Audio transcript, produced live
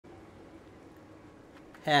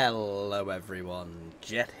Hello everyone,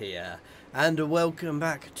 Jet here, and welcome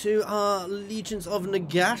back to our Legions of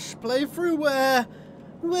Nagash playthrough where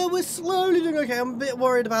we're slowly doing okay. I'm a bit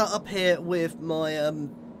worried about up here with my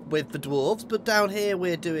with the dwarves, but down here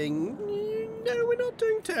we're doing, no, we're not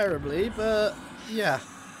doing terribly, but yeah.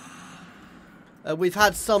 We've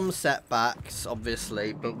had some setbacks,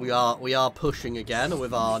 obviously, but we are pushing again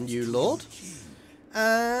with our new lord.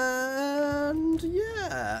 And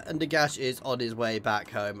yeah, and Nagash is on his way back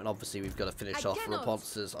home, and obviously we've got to finish off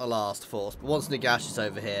Rapunzel's our last force. But once Nagash is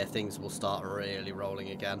over here, things will start really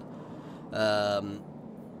rolling again. And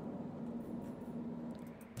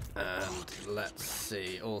let's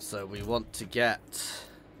see. Also, we want to get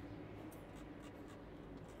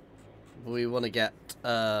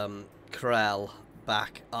KRELL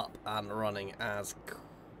back up and running as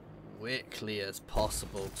quickly as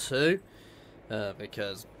possible too.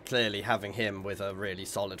 Because clearly having him with a really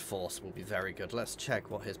solid force will be very good. Let's check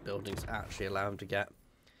what his buildings actually allow him to get.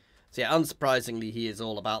 So yeah, unsurprisingly, he is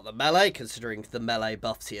all about the melee, considering the melee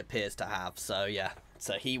buffs he appears to have. So yeah,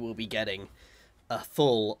 so he will be getting a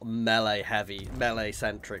full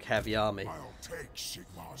melee-centric heavy army. I'll take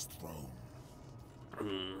Sigmar's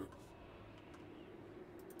throne.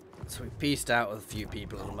 So we pieced out with a few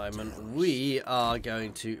people at the moment. We are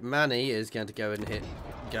going to... Manny is going to go and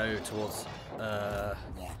go towards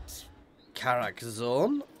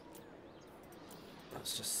Karakzorn.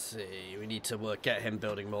 Let's just see. We need to get him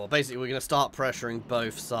building more. Basically, we're going to start pressuring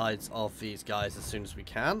both sides of these guys as soon as we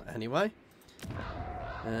can. Anyway.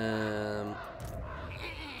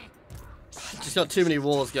 Just got too many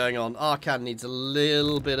wars going on. Arcan needs a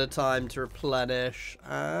little bit of time to replenish.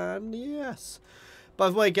 And yes. By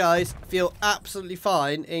the way, guys, feel absolutely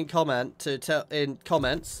fine in comments to tell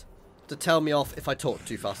me off if I talk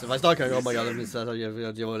too fast. If I start going, oh my god,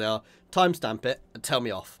 timestamp it and tell me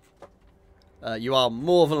off. You are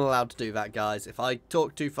more than allowed to do that, guys. If I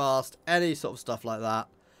talk too fast, any sort of stuff like that,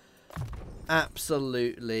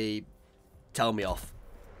 absolutely tell me off.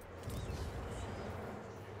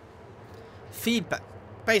 Feedback,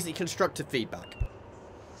 basically constructive feedback,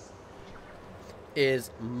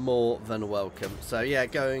 is more than welcome. So yeah,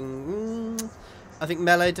 going I think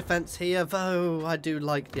melee defense here, though I do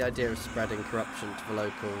like the idea of spreading corruption to the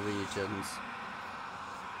local regions.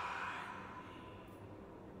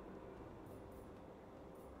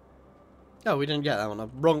 Oh, we didn't get that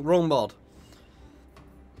one. Wrong mod.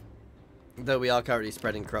 Though we are currently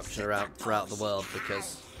spreading corruption around throughout the world,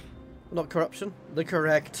 because not corruption, the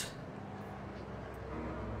correct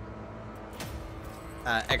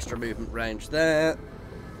extra movement range there.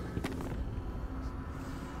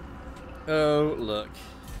 Oh, look.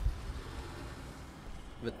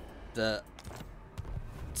 With the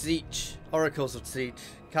Tzeentch, Oracles of Tzeentch,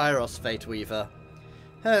 Kairos Fate Weaver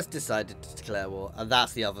has decided to declare war. And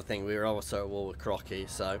that's the other thing, we were also at war with Crocky,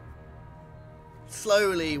 so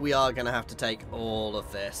slowly we are going to have to take all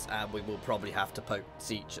of this, and we will probably have to poke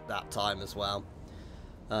Tzeentch at that time as well.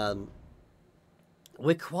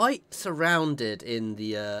 We're quite surrounded in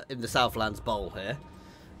the Southlands Bowl here.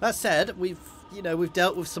 That said, we've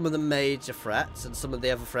dealt with some of the major threats, and some of the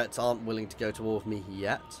other threats aren't willing to go to war with me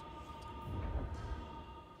yet.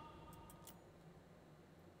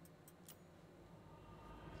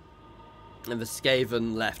 And the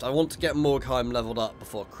Skaven left. I want to get Morgheim leveled up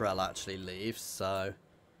before KRELL actually leaves, so...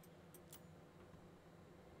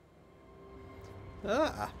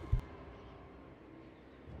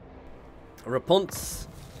 Rapunzel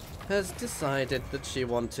has decided that she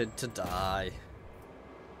wanted to die.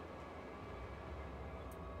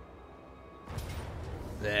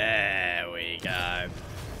 There we go.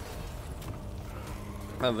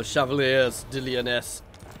 And the Chevaliers de Lyonesse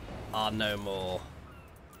are no more.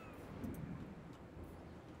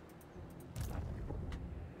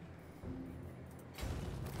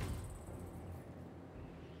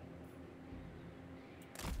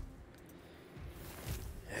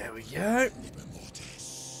 There we go.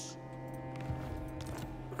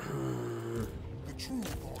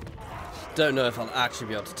 Don't know if I'll actually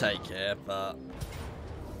be able to take it, but...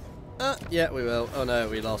 yeah, we will. Oh no,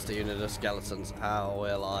 we lost a unit of skeletons. How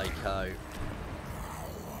will I cope?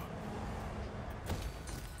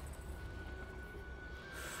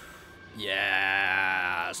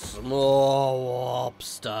 Yes! More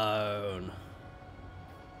warpstone!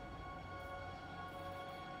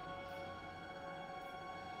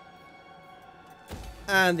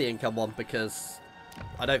 And the income one, because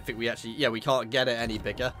I don't think we actually... Yeah, we can't get it any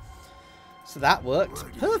bigger. So that worked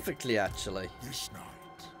perfectly, actually. This night.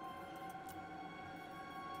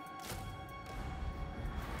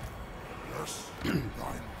 Yes, thine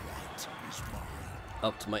right is mine.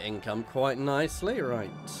 Upped my income quite nicely, right.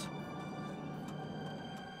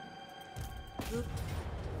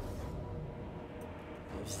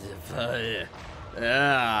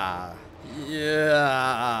 Yeah.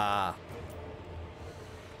 Yeah.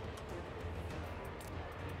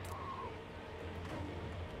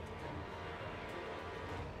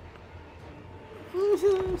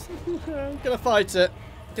 Gonna fight it.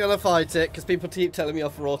 Gonna fight it, because people keep telling me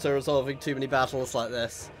off for auto-resolving too many battles like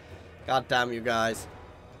this. God damn you guys.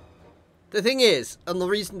 The thing is, and the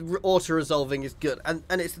reason auto-resolving is good, and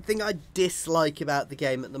it's the thing I dislike about the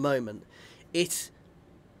game at the moment,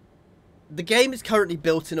 the game is currently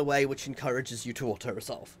built in a way which encourages you to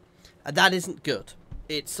auto-resolve. And that isn't good.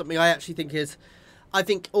 It's something I actually think is... I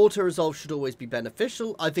think auto-resolve should always be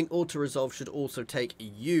beneficial. I think auto-resolve should also take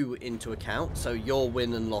you into account, so your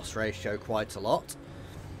win and loss ratio quite a lot.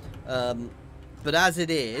 But as it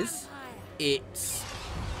is, it's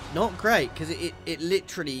not great, because it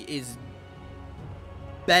literally is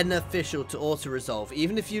beneficial to auto-resolve,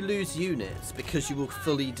 even if you lose units, because you will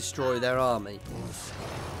fully destroy their army.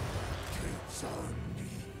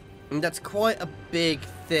 And that's quite a big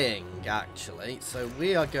thing, actually. So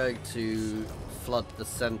we are going to flood the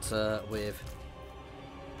centre with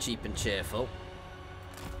cheap and cheerful.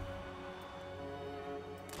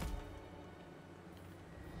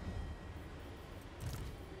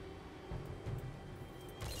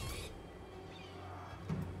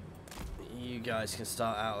 You guys can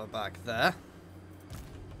start out the back there.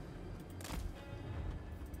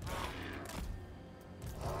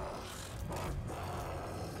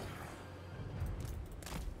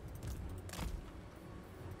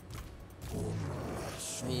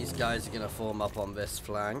 These guys are going to form up on this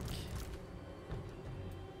flank.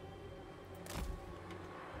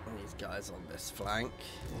 These guys on this flank.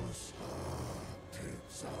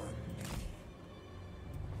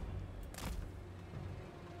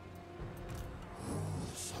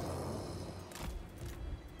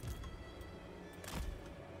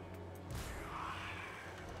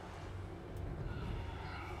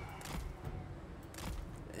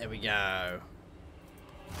 There we go.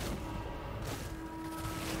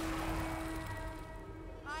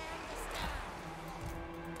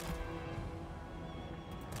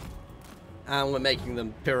 And we're making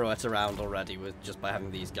them pirouette around already with just by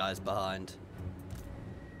having these guys behind.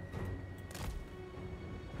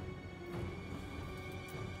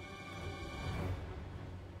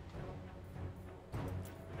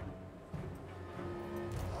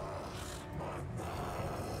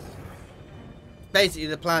 Basically,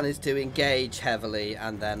 the plan is to engage heavily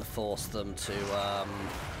and then force them to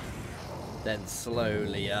then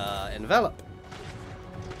slowly envelop.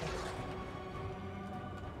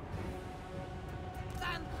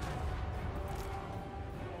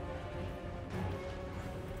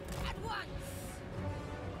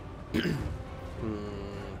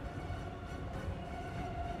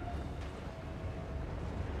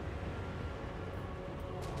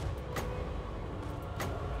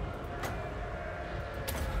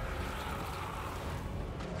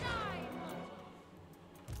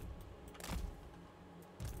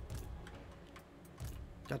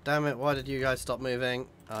 God damn it, why did you guys stop moving?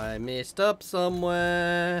 I messed up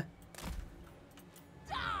somewhere.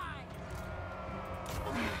 Die.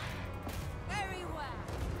 Very well.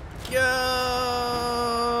 Go!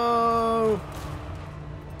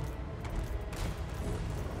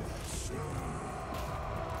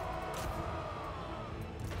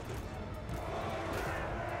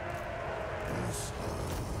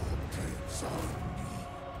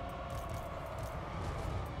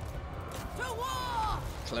 To war.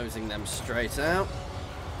 Closing them straight out.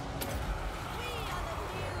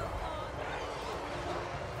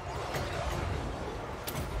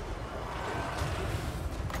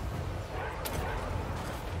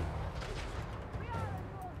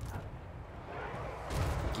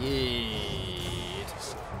 Good.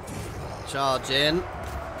 Charge in.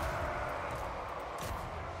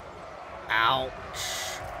 Ouch.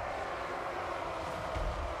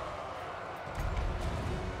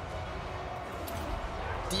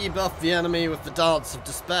 Debuff the enemy with the Dance of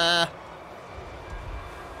Despair.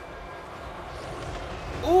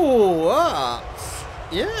 Ooh, that's...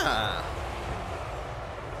 yeah.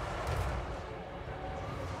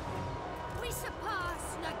 We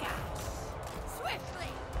surpass Nagash swiftly.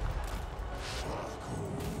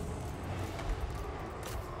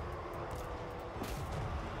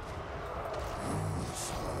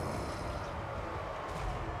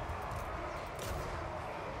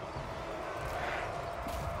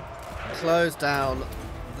 Close down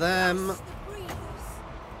them. The breeze.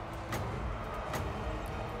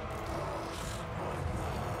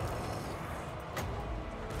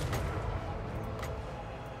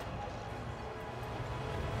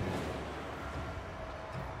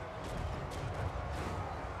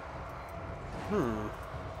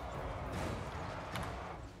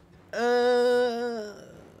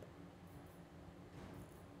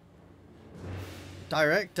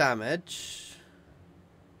 Direct damage.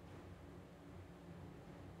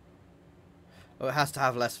 Oh, it has to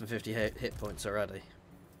have less than 50 hit points already.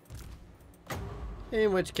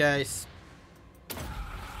 In which case...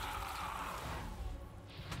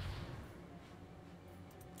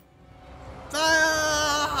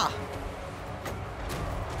 Fire!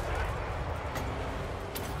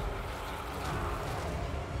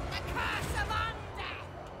 The curse of undead!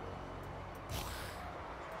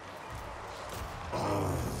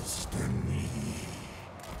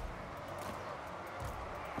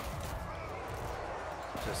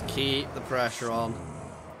 Just keep the pressure on.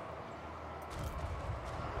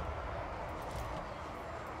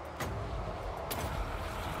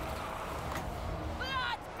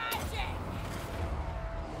 Blood magic!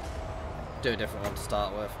 Do a different one to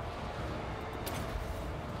start with.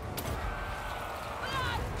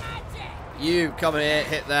 Blood magic! You come here,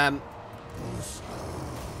 hit them.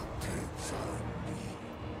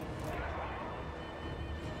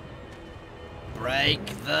 Break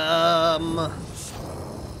them.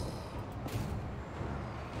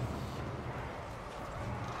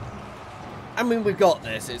 I mean, we've got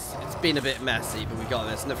this. It's been a bit messy, but we got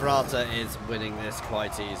this. Neferata is winning this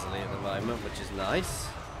quite easily at the moment, which is nice.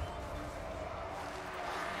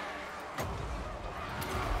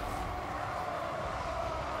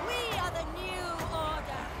 We are the new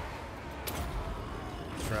order!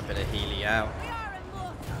 Throw a bit of Healy out. We are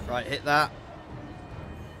immortal! Right, hit that.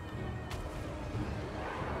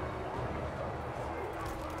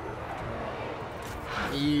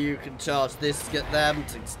 You can charge this to get them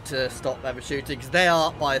to stop them shooting, because they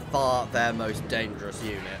are by far their most dangerous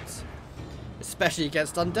units. Especially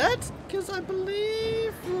against undead, because I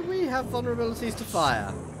believe we have vulnerabilities to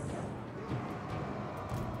fire.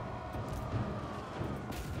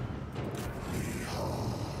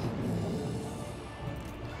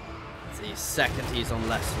 See, second he's on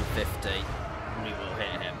less than 50, we will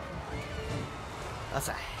hit him. That's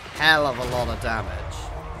a hell of a lot of damage.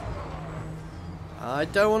 I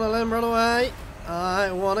don't want to let him run away.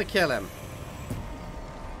 I want to kill him.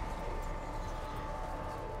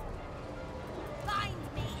 Find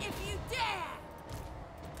me if you dare!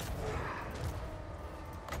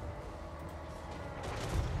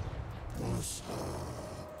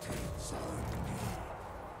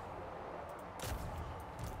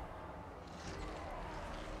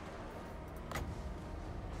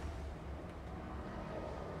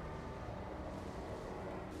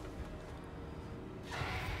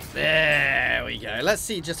 There we go. Let's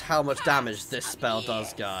see just how much damage this spell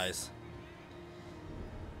does, guys.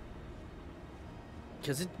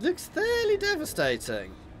 Because it looks fairly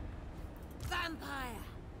devastating. Vampire!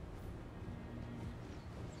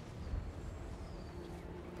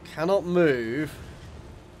 Cannot move.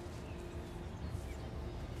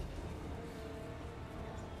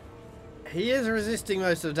 He is resisting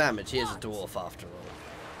most of the damage. He is a dwarf after all.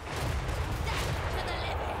 Death to the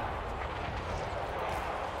living!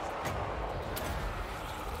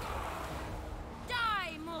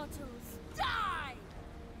 Die, mortals! Die!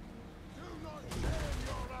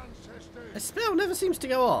 This spell never seems to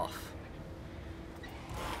go off.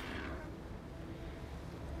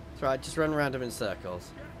 That's right, just run around him in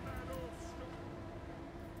circles.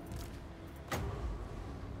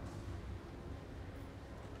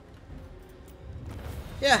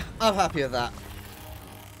 Yeah, I'm happy with that.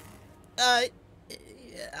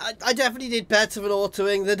 I definitely did better than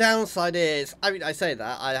autoing. The downside is, I mean, I say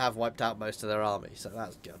that, I have wiped out most of their army, so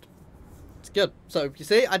that's good. It's good. So, you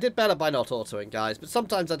see, I did better by not autoing, guys, but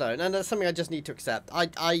sometimes I don't, and that's something I just need to accept.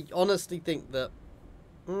 I honestly think that...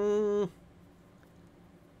 No,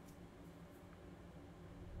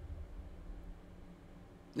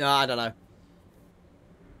 I don't know.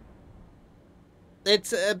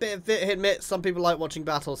 It's a bit of hit and miss. Some people like watching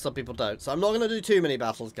battles, some people don't. So I'm not going to do too many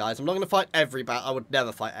battles, guys. I'm not going to fight every battle. I would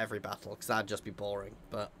never fight every battle, because that'd just be boring.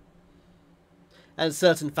 But and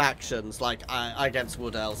certain factions, like against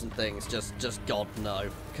Wood Elves and things, just God no.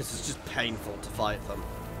 Because it's just painful to fight them.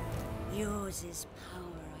 Yours is power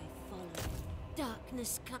I follow.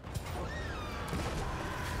 Darkness come.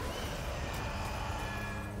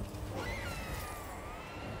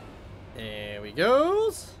 There we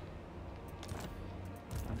goes.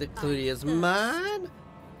 The clue is mine.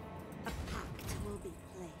 A pact will be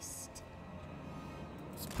placed.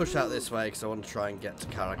 Let's push out this way because I want to try and get to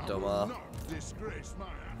Karakdomar.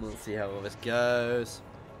 We'll see how all this goes.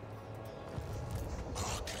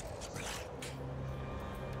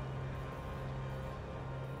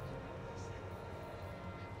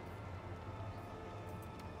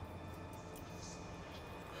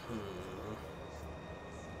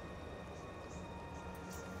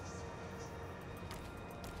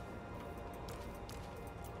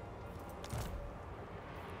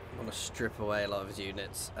 to strip away a lot of his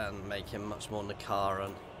units and make him much more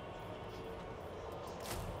Nakaran.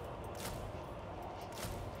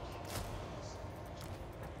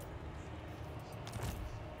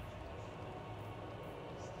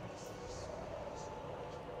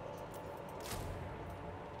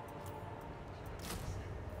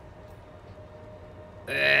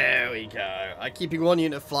 There we go. I'm keeping one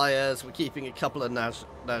unit of flyers. We're keeping a couple of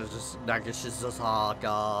Nagash's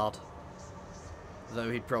guard.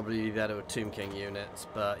 Though he'd probably be better with Tomb King units,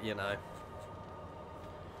 but you know.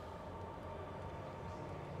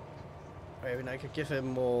 Maybe I could give him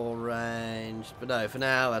more range. But no, for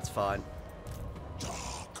now, that's fine.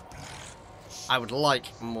 I would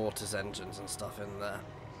like mortars engines and stuff in there.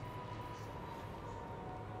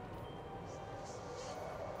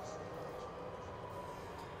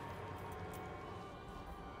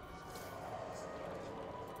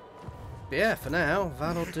 But yeah, for now,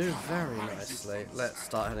 that'll do very nicely. Let's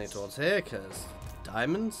start heading towards here, because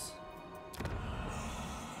diamonds.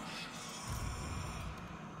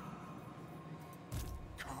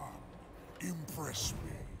 Come, impress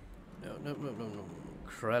me. No.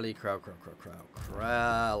 KRELL,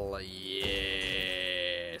 KRELL,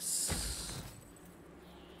 yes.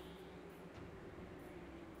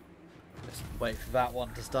 Let's wait for that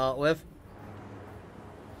one to start with.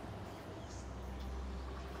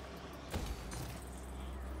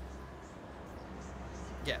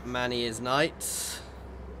 Get Manny his knight.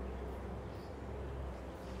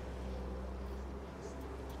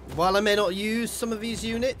 While I may not use some of these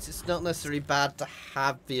units, it's not necessarily bad to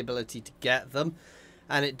have the ability to get them.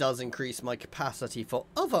 And it does increase my capacity for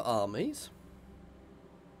other armies.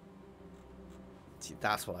 See,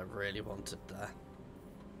 that's what I really wanted there.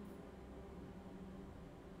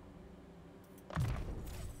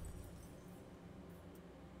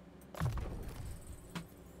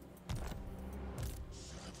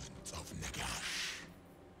 Of Nagash.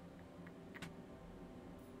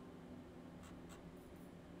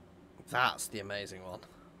 That's the amazing one.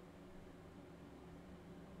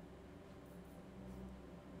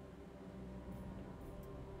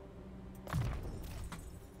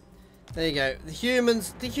 There you go. The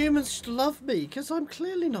humans should love me because I'm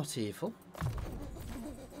clearly not evil.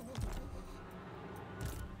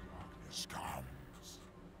 Darkness comes.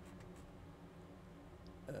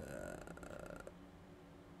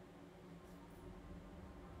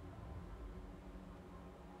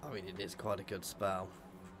 I mean, it is quite a good spell.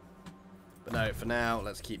 But no, for now,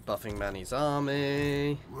 let's keep buffing Manny's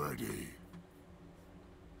army. Ready.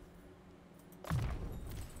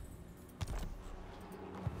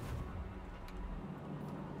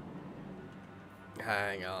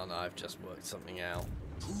 Hang on, I've just worked something out.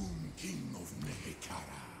 Tomb King of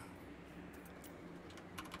Nehekara.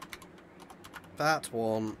 That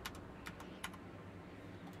one.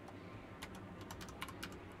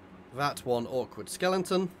 That one awkward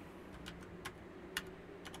skeleton.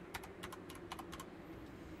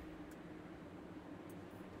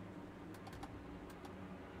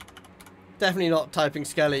 Definitely not typing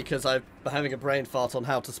skelly because I'm having a brain fart on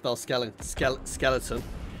how to spell skeleton.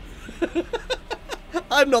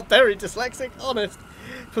 I'm not very dyslexic, honest.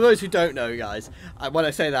 For those who don't know, guys, when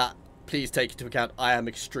I say that, please take into account I am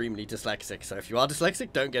extremely dyslexic. So if you are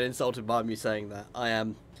dyslexic, don't get insulted by me saying that. I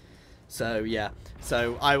am. So yeah.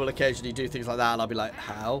 So I will occasionally do things like that, and I'll be like,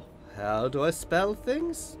 how? How do I spell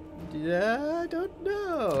things? Yeah, I don't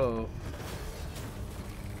know.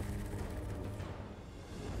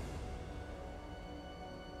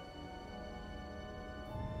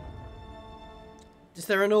 Is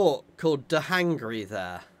there an orc called Dahangry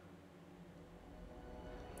there?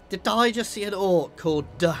 Did I just see an orc called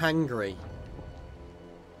Dahangry?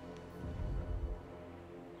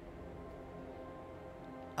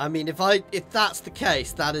 I mean, if that's the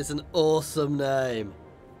case, that is an awesome name.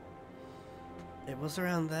 It was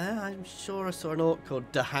around there. I'm sure I saw an orc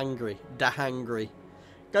called Dahangry. Dahangry.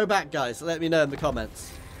 Go back, guys. Let me know in the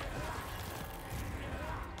comments.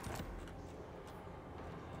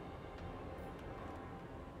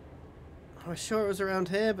 I was sure it was around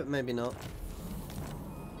here, but maybe not.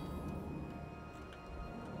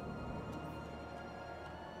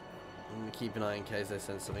 I'm going to keep an eye in case they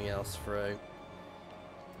send something else through.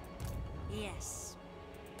 Yes.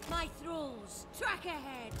 My thralls, track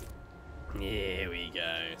ahead. Here we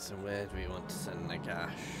go. So where do we want to send Nagash?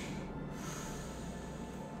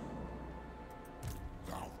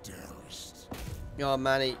 Thou darest. Oh,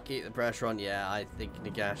 Manny, keep the pressure on. Yeah, I think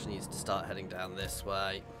Nagash needs to start heading down this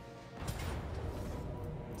way.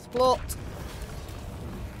 Splot!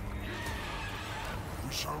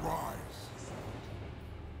 We shall rise.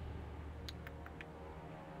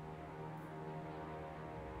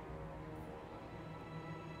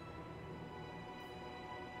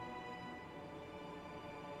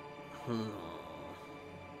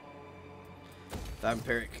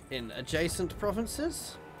 Vampiric in adjacent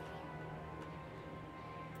provinces.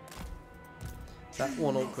 That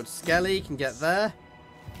one awkward skelly can get there.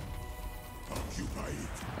 Occupy it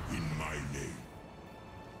in my name.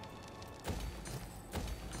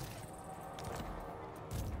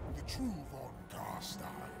 The true von Carstein.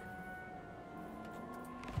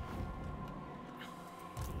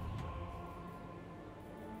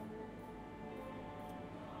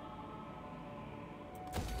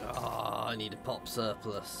 Oh, I need a pop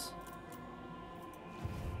surplus.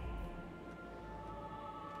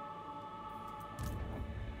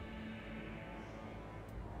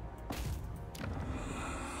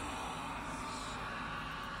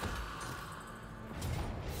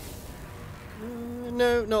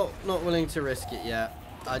 No, not willing to risk it yet.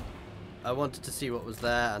 I wanted to see what was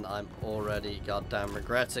there, and I'm already goddamn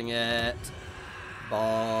regretting it.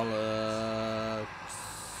 Bollocks.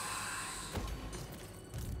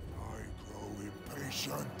 I grow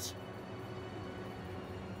impatient.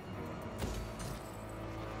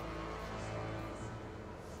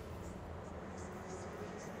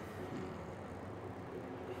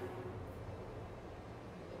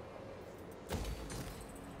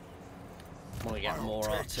 I want to get more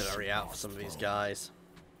artillery out for some of these guys.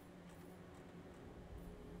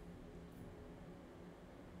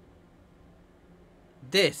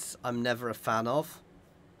 This I'm never a fan of,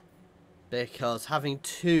 because having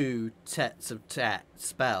two sets of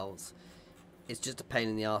spells is just a pain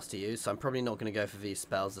in the arse to use, so I'm probably not going to go for these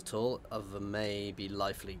spells at all, other than maybe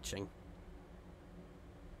life leeching.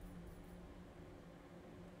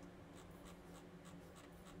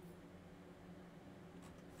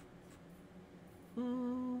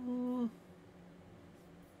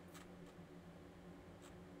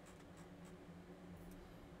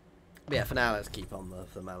 But yeah, for now, let's keep on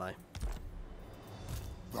the melee.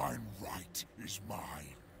 Thine right is mine.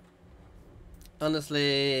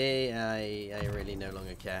 Honestly, I really no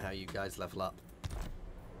longer care how you guys level up.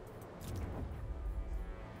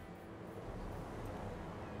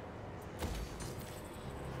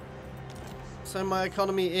 So my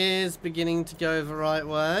economy is beginning to go the right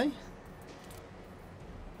way.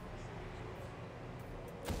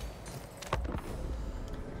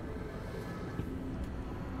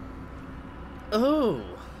 Oh,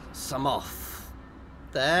 some off.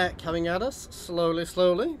 They're coming at us slowly,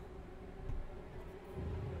 slowly.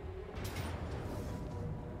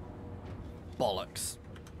 Bollocks.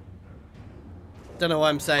 Don't know why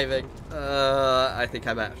I'm saving. I think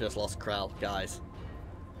I might have just lost KRELL, guys.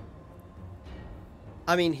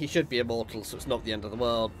 I mean, he should be immortal, so it's not the end of the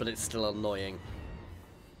world, but it's still annoying.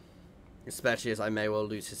 Especially as I may well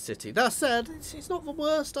lose his city. That said, it's not the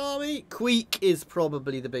worst army. Queek is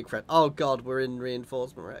probably the big threat. Oh god, we're in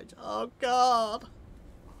reinforcement rage. Oh god.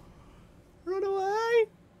 Run away.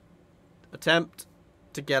 Attempt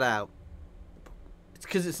to get out. It's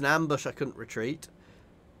because it's an ambush I couldn't retreat.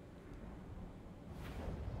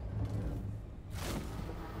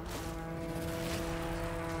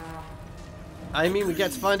 I mean, we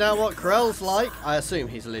get to find out what KRELL's like. I assume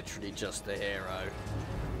he's literally just the hero.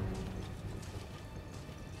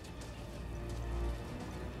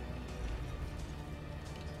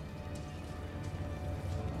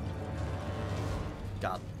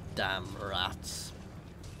 God damn rats.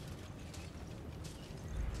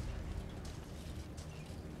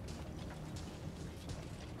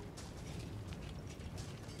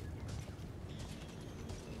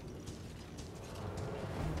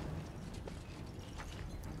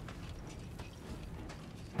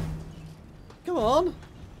 Come on.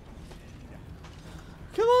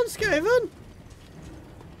 Come on, Skaven.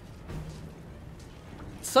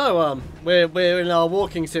 So, we're in our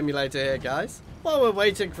walking simulator here, guys. While we're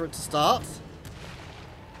waiting for it to start.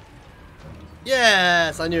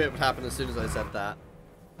 Yes, I knew it would happen as soon as I said that.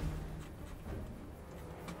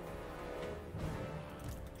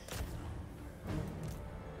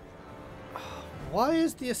 Why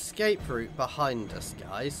is the escape route behind us,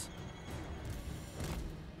 guys?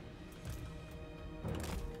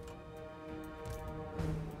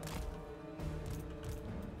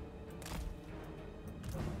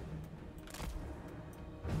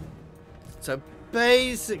 So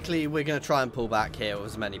basically, we're going to try and pull back here with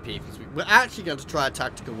as many people as we're actually going to try a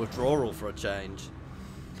tactical withdrawal for a change.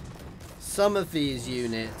 Some of these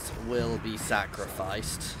units will be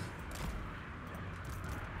sacrificed.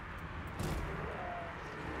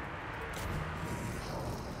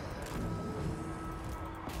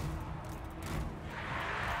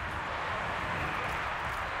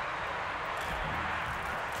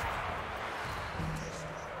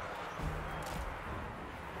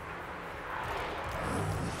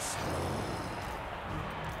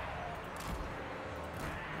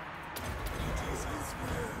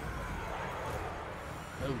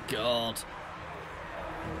 God.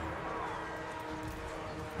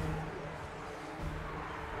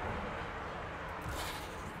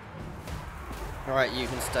 Alright, you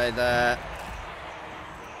can stay there.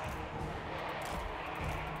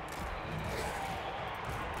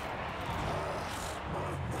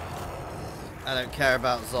 I don't care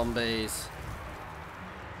about zombies.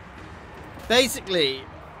 Basically,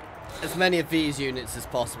 as many of these units as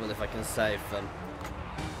possible if I can save them.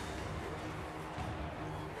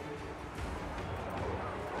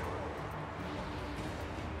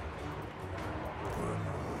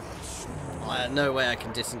 No way I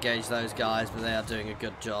can disengage those guys, but they are doing a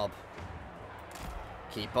good job.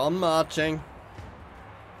 Keep on marching.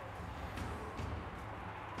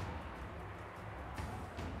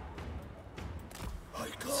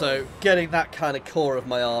 So, getting that kind of core of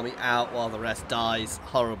my army out while the rest dies.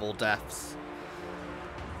 Horrible deaths.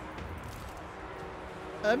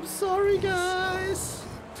 I'm sorry, guys.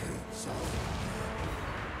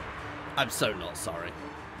 I'm so not sorry.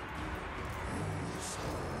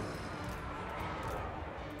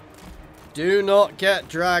 Do not get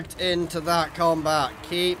dragged into that combat.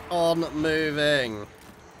 Keep on moving.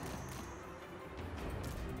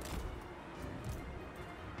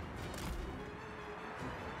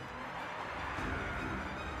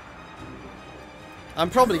 I'm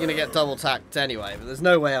probably going to get double tacked anyway, but there's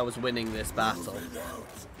no way I was winning this battle.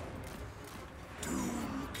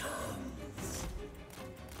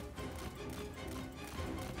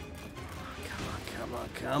 Come on,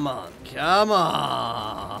 come on, come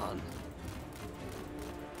on!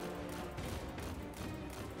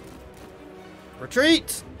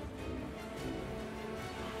 Retreat!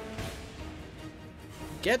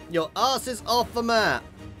 Get your asses off the map!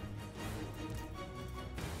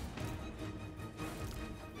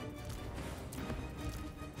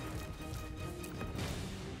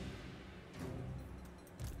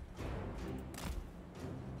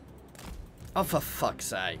 Oh, for fuck's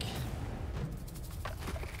sake.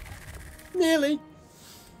 Nearly.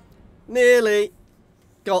 Nearly.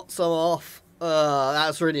 Got some off.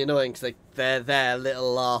 That's really annoying because their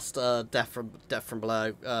little last death from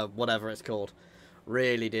below, whatever it's called,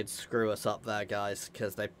 really did screw us up there, guys,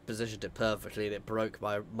 because they positioned it perfectly and it broke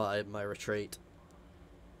my retreat.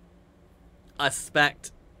 I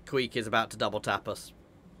suspect Queek is about to double tap us,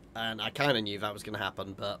 and I kind of knew that was going to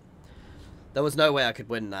happen, but there was no way I could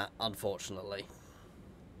win that, unfortunately.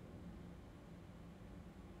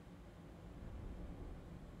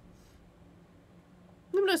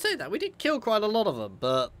 When I say that, we did kill quite a lot of them,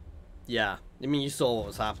 but yeah, I mean, you saw what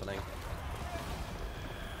was happening.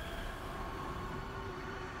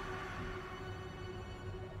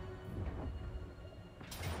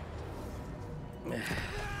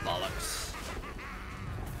 Bollocks.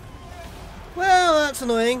 Well, that's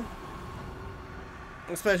annoying.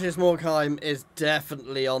 Especially as Morkheim is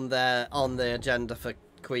definitely on the agenda for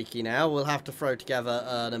Queeky now. We'll have to throw together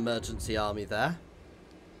an emergency army there.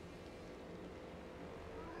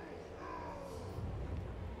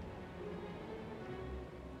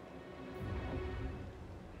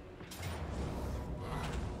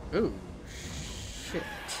 Ooh, shit.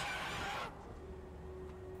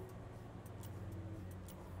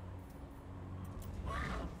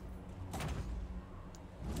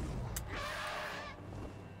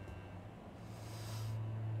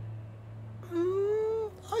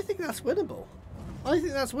 I think that's winnable. I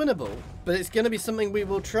think that's winnable, but it's going to be something we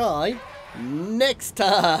will try next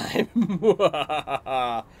time.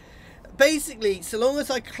 Basically, so long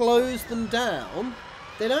as I close them down,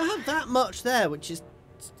 they don't have that much there, which is,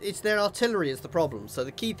 it's their artillery is the problem. So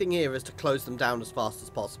the key thing here is to close them down as fast as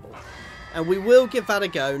possible. And we will give that a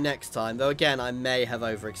go next time, though again, I may have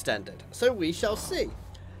overextended. So we shall see.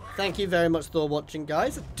 Thank you very much for watching,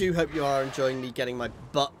 guys. I do hope you are enjoying me getting my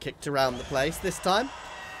butt kicked around the place this time.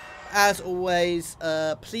 As always,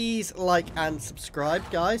 please like and subscribe,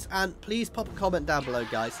 guys. And please pop a comment down below,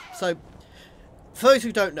 guys. So, for those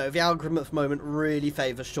who don't know, the algorithm at the moment really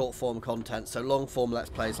favours short form content. So long form Let's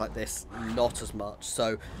Plays like this, not as much.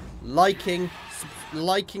 So liking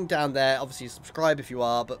down there, obviously subscribe if you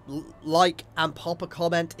are, but like and pop a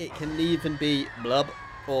comment. It can even be blub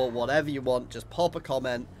or whatever you want. Just pop a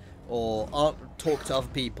comment or talk to other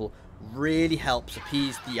people. Really helps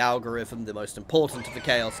appease the algorithm, the most important of the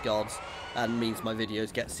Chaos Gods, and means my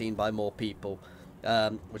videos get seen by more people.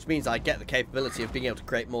 Which means I get the capability of being able to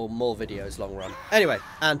create more videos long run. Anyway,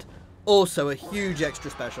 and also a huge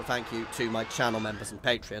extra special thank you to my channel members and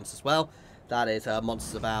Patreons as well. That is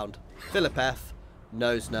Monsters Abound, Philip F,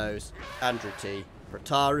 Nose, Andrew T,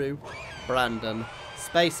 Prataru, Brandon,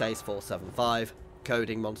 Space Ace 475,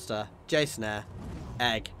 Coding Monster, Jason Air,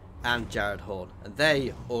 Egg, and Jared Horn, and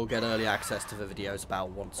they all get early access to the videos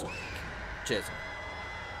about once a week. Cheers.